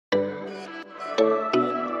Hey,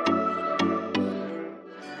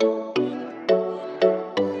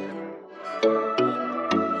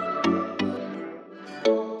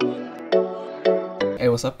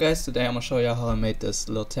 what's up guys? Today I'm gonna show you how I made this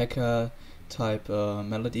Lil Tecca type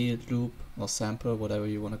melody loop or sample, whatever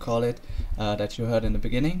you wanna call it, that you heard in the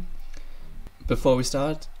beginning. Before we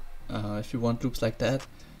start, if you want loops like that,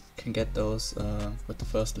 you can get those with the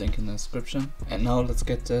first link in the description. And now let's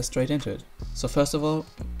get straight into it. So first of all,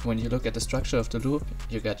 when you look at the structure of the loop,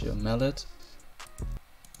 you got your melody.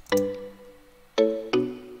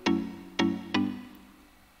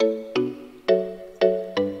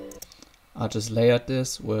 I just layered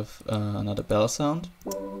this with another bell sound.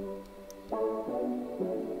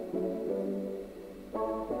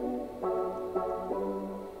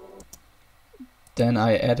 Then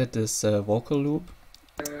I added this vocal loop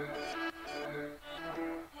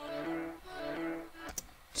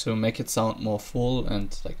to make it sound more full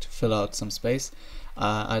and like to fill out some space.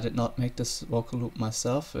 I did not make this vocal loop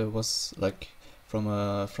myself. It was like from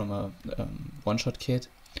a one-shot kit.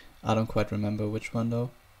 I don't quite remember which one though.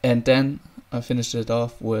 And then I finished it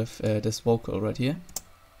off with this vocal right here.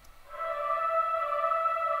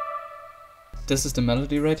 This is the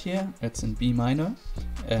melody right here. It's in B minor,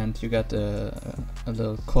 and you got a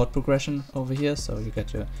little chord progression over here. So you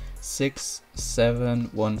got your 6, 7,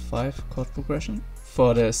 1, 5 chord progression.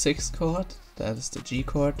 For the 6th chord, that is the G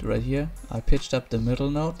chord right here, I pitched up the middle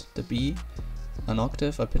note, the B, an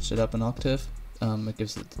octave. I pitched it up an octave. It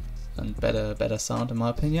gives it a better sound in my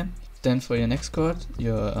opinion. Then for your next chord,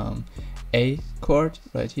 your A chord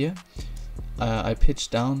right here, I pitched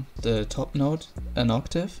down the top note an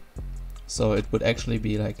octave, so it would actually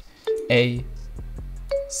be like A,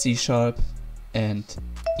 C sharp and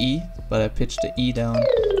E, but I pitched the E down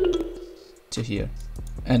to here.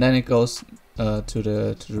 And then it goes to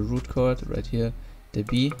the root chord right here, the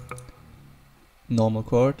B, normal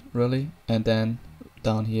chord really, and then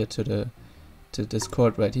down here to this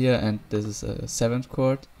chord right here, and this is a 7th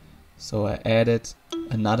chord. So I added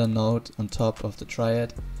another note on top of the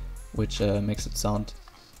triad, which makes it sound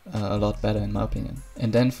a lot better in my opinion.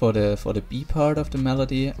 And then for the B part of the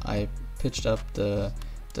melody, I pitched up the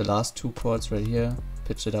last 2 chords right here,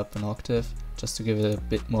 pitched it up an octave, just to give it a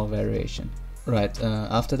bit more variation. Right,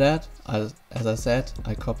 after that, as I said,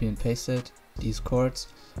 I copy and pasted these chords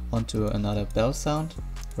onto another bell sound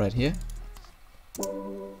right here.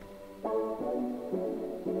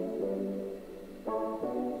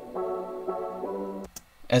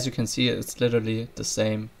 As you can see, it's literally the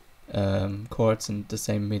same chords and the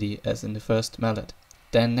same MIDI as in the first melody.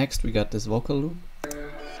 Then next we got this vocal loop.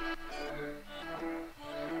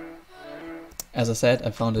 As I said,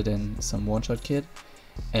 I found it in some one-shot kit,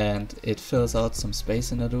 and it fills out some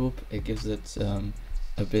space in the loop. It gives it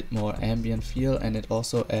a bit more ambient feel, and it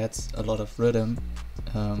also adds a lot of rhythm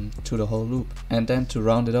to the whole loop. And then to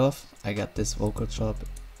round it off, I got this vocal chop.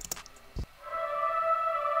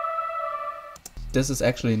 This is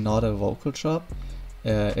actually not a vocal chop.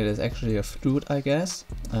 It is actually a flute, I guess,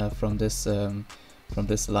 from this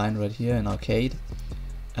line right here in Arcade.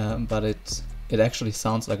 But it actually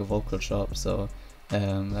sounds like a vocal chop, so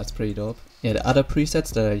that's pretty dope. Yeah, the other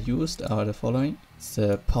presets that I used are the following. It's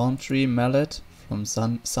the Palm Tree Mallet from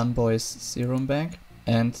Sunboy's Serum Bank,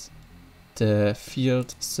 and the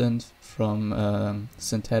Field Synth from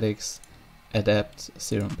Synthetics Adapt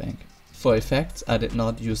Serum Bank. For effects, I did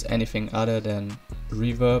not use anything other than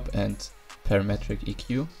reverb and parametric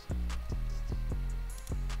EQ.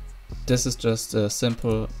 This is just a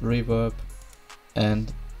simple reverb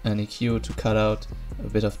and an EQ to cut out a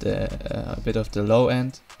bit of the low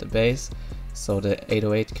end, the bass, so the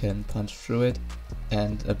 808 can punch through it,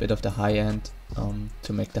 and a bit of the high end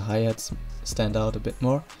to make the hi-hats stand out a bit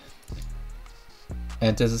more.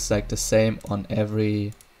 And this is like the same on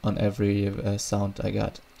every sound I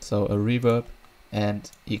got. So a reverb and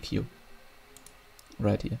EQ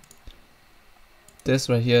right here. This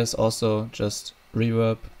right here is also just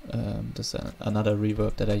reverb. This is another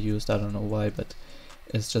reverb that I used, I don't know why, but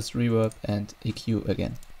it's just reverb and EQ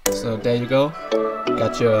again. So there you go,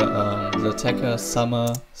 got your Lil Tecca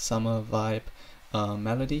summer vibe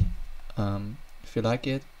melody. If you like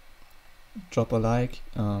it, drop a like,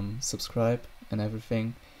 subscribe and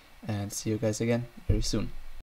everything, and see you guys again very soon.